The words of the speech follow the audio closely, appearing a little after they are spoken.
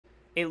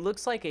It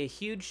looks like a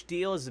huge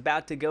deal is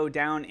about to go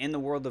down in the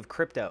world of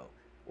crypto.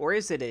 Or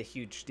is it a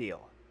huge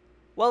deal?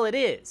 Well, it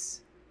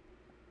is.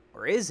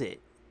 Or is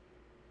it?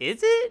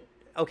 Is it?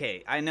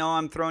 Okay, I know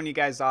I'm throwing you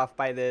guys off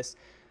by this.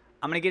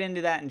 I'm going to get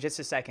into that in just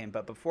a second,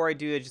 but before I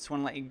do, I just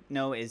want to let you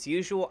know, as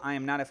usual, I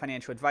am not a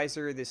financial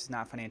advisor. This is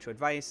not financial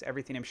advice.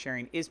 Everything I'm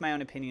sharing is my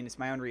own opinion. It's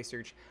my own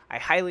research. I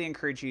highly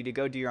encourage you to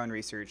go do your own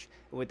research.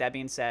 With that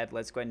being said,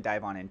 let's go ahead and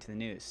dive on into the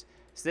news.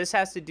 So this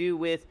has to do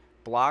with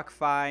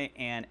BlockFi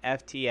and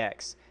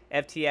FTX.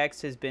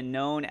 FTX has been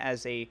known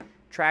as a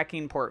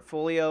tracking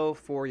portfolio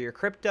for your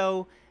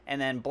crypto, and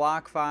then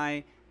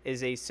BlockFi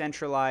is a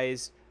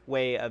centralized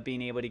way of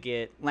being able to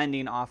get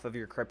lending off of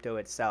your crypto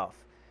itself.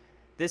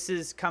 This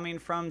is coming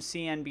from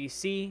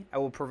CNBC. I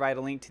will provide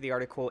a link to the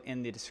article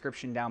in the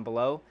description down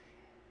below.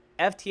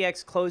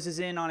 FTX closes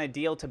in on a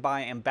deal to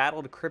buy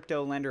embattled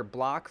crypto lender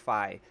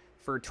BlockFi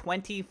for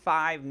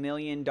 $25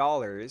 million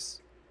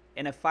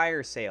in a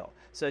fire sale.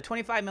 So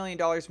 $25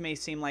 million may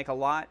seem like a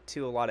lot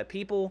to a lot of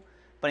people,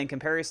 but in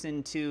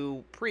comparison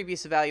to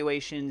previous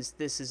evaluations,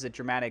 this is a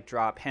dramatic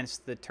drop, hence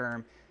the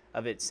term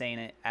of it saying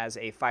it as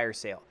a fire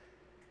sale.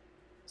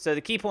 So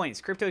the key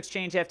points: crypto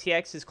exchange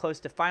FTX is close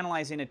to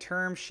finalizing a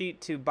term sheet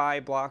to buy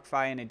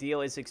BlockFi, and a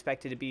deal is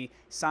expected to be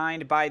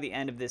signed by the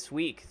end of this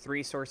week.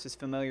 Three sources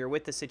familiar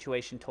with the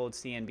situation told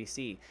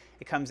CNBC.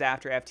 It comes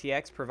after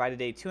FTX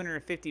provided a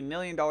 $250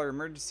 million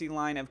emergency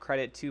line of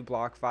credit to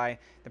BlockFi.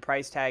 The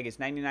price tag is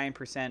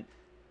 99%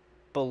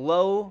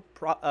 below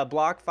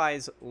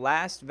BlockFi's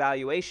last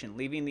valuation,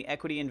 leaving the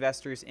equity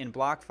investors in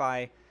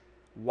BlockFi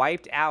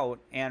wiped out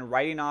and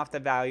writing off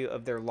the value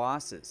of their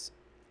losses.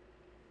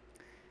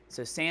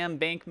 So Sam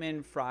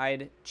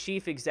Bankman-Fried,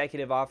 Chief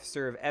Executive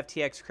Officer of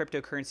FTX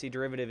Cryptocurrency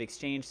Derivative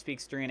Exchange,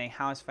 speaks during a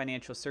House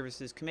Financial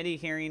Services Committee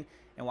hearing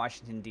in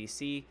Washington,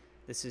 D.C.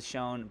 This is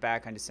shown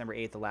back on December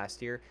 8th of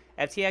last year.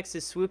 FTX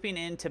is swooping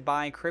in to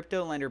buy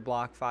crypto lender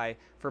BlockFi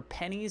for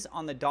pennies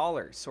on the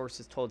dollar,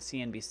 sources told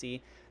CNBC.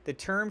 The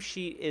term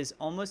sheet is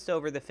almost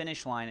over the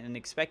finish line and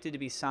expected to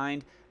be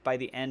signed by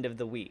the end of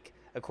the week,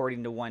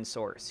 according to one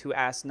source, who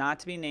asked not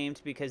to be named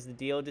because the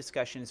deal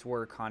discussions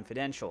were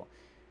confidential.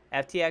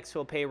 FTX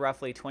will pay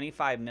roughly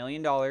 $25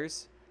 million,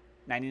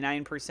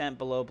 99%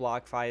 below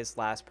BlockFi's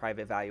last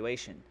private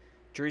valuation.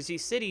 Jersey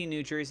City,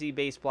 New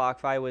Jersey-based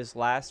BlockFi was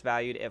last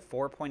valued at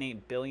 $4.8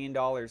 billion,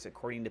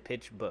 according to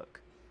PitchBook.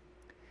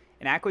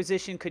 An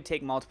acquisition could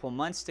take multiple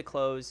months to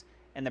close,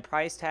 and the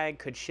price tag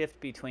could shift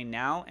between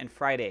now and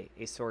Friday,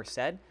 a source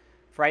said.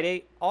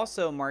 Friday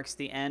also marks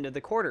the end of the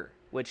quarter,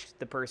 which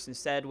the person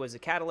said was a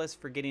catalyst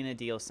for getting a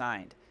deal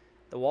signed.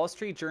 The Wall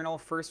Street Journal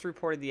first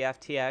reported the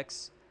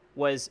FTX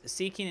was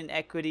seeking an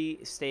equity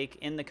stake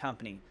in the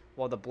company,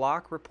 while the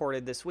Block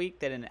reported this week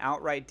that an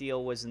outright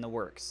deal was in the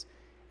works.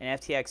 An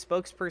FTX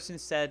spokesperson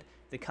said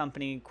the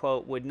company,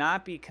 quote, would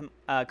not be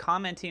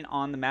commenting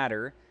on the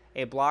matter.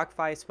 A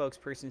BlockFi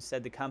spokesperson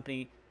said the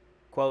company,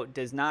 quote,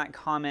 does not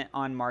comment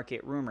on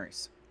market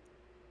rumors.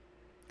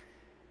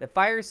 The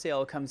fire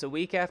sale comes a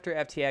week after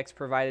FTX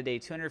provided a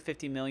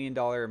 $250 million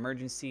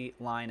emergency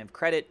line of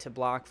credit to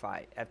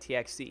BlockFi.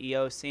 FTX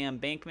CEO Sam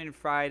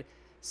Bankman-Fried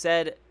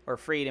said, or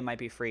Fried, it might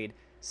be Fried,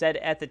 said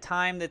at the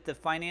time that the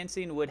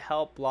financing would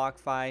help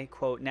BlockFi,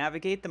 quote,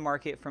 navigate the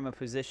market from a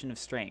position of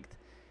strength.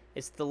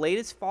 It's the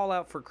latest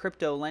fallout for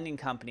crypto lending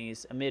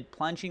companies amid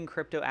plunging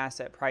crypto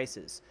asset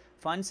prices.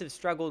 Funds have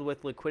struggled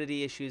with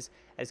liquidity issues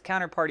as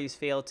counterparties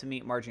fail to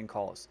meet margin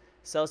calls.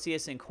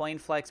 Celsius and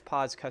CoinFlex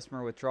paused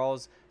customer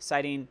withdrawals,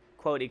 citing,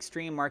 quote,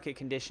 extreme market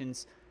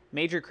conditions.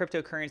 Major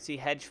cryptocurrency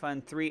hedge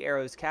fund Three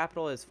Arrows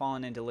Capital has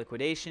fallen into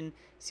liquidation,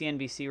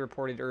 CNBC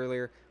reported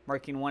earlier,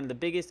 marking one of the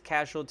biggest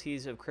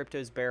casualties of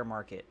crypto's bear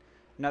market.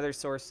 Another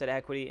source said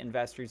equity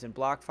investors in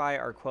BlockFi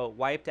are, quote,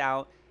 wiped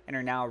out and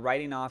are now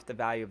writing off the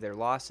value of their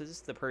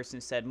losses. The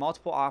person said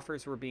multiple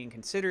offers were being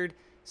considered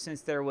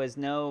since there was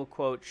no,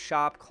 quote,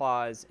 shop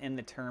clause in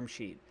the term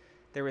sheet.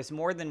 There was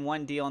more than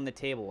one deal on the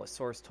table, a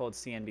source told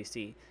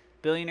CNBC.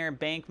 Billionaire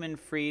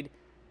Bankman-Fried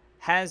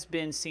has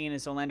been seen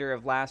as a lender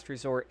of last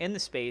resort in the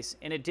space.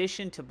 In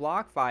addition to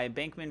BlockFi,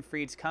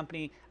 Bankman-Fried's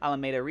company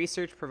Alameda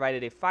Research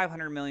provided a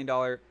 $500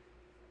 million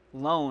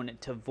loan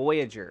to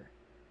Voyager.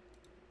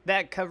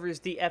 That covers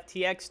the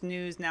FTX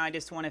news. Now I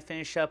just want to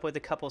finish up with a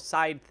couple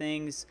side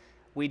things.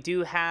 We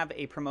do have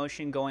a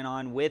promotion going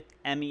on with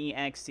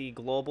MEXC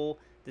Global.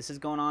 This is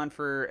going on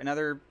for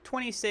another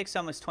 26,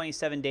 almost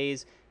 27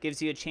 days.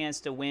 Gives you a chance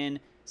to win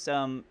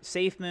some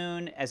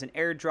SafeMoon as an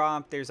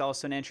airdrop. There's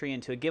also an entry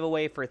into a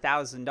giveaway for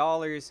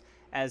 $1,000,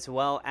 as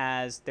well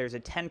as there's a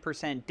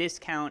 10%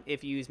 discount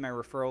if you use my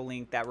referral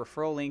link. That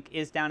referral link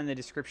is down in the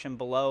description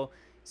below,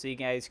 so you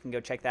guys can go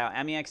check that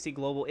out. MEXC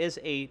Global is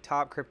a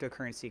top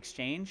cryptocurrency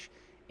exchange,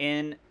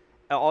 and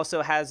it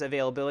also has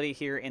availability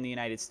here in the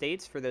United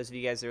States for those of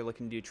you guys that are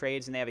looking to do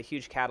trades, and they have a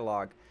huge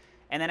catalog.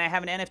 And then I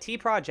have an NFT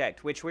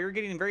project, which we're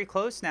getting very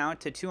close now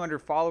to 200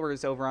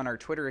 followers over on our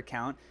Twitter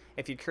account.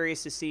 If you're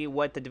curious to see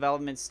what the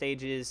development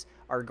stages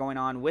are going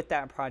on with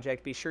that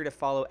project, be sure to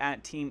follow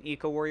at Team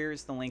Eco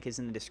Warriors. The link is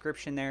in the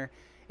description there.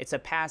 It's a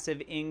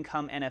passive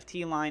income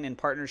NFT line in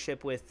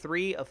partnership with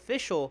 3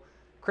 official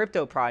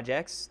crypto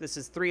projects. This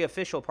is 3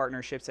 official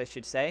partnerships, I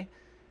should say.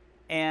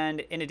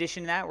 And in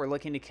addition to that, we're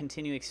looking to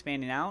continue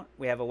expanding out.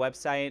 We have a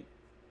website,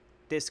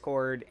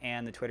 Discord,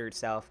 and the Twitter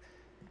itself.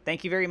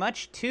 Thank you very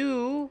much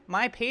to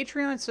my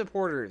Patreon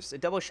supporters. A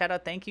double shout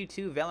out thank you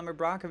to Velimir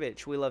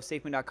Brockovich,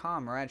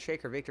 WeLoveSafeMoon.com, Murad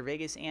Shaker, Victor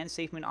Vegas, and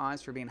SafeMoon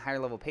Oz for being higher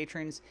level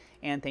patrons.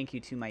 And thank you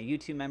to my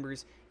YouTube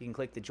members. You can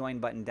click the join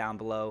button down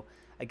below.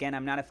 Again,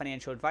 I'm not a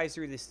financial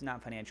advisor. This is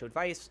not financial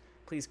advice.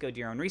 Please go do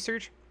your own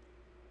research.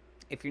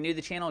 If you're new to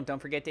the channel, don't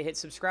forget to hit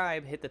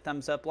subscribe, hit the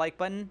thumbs up like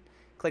button,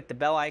 click the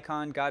bell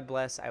icon. God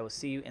bless. I will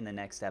see you in the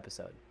next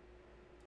episode.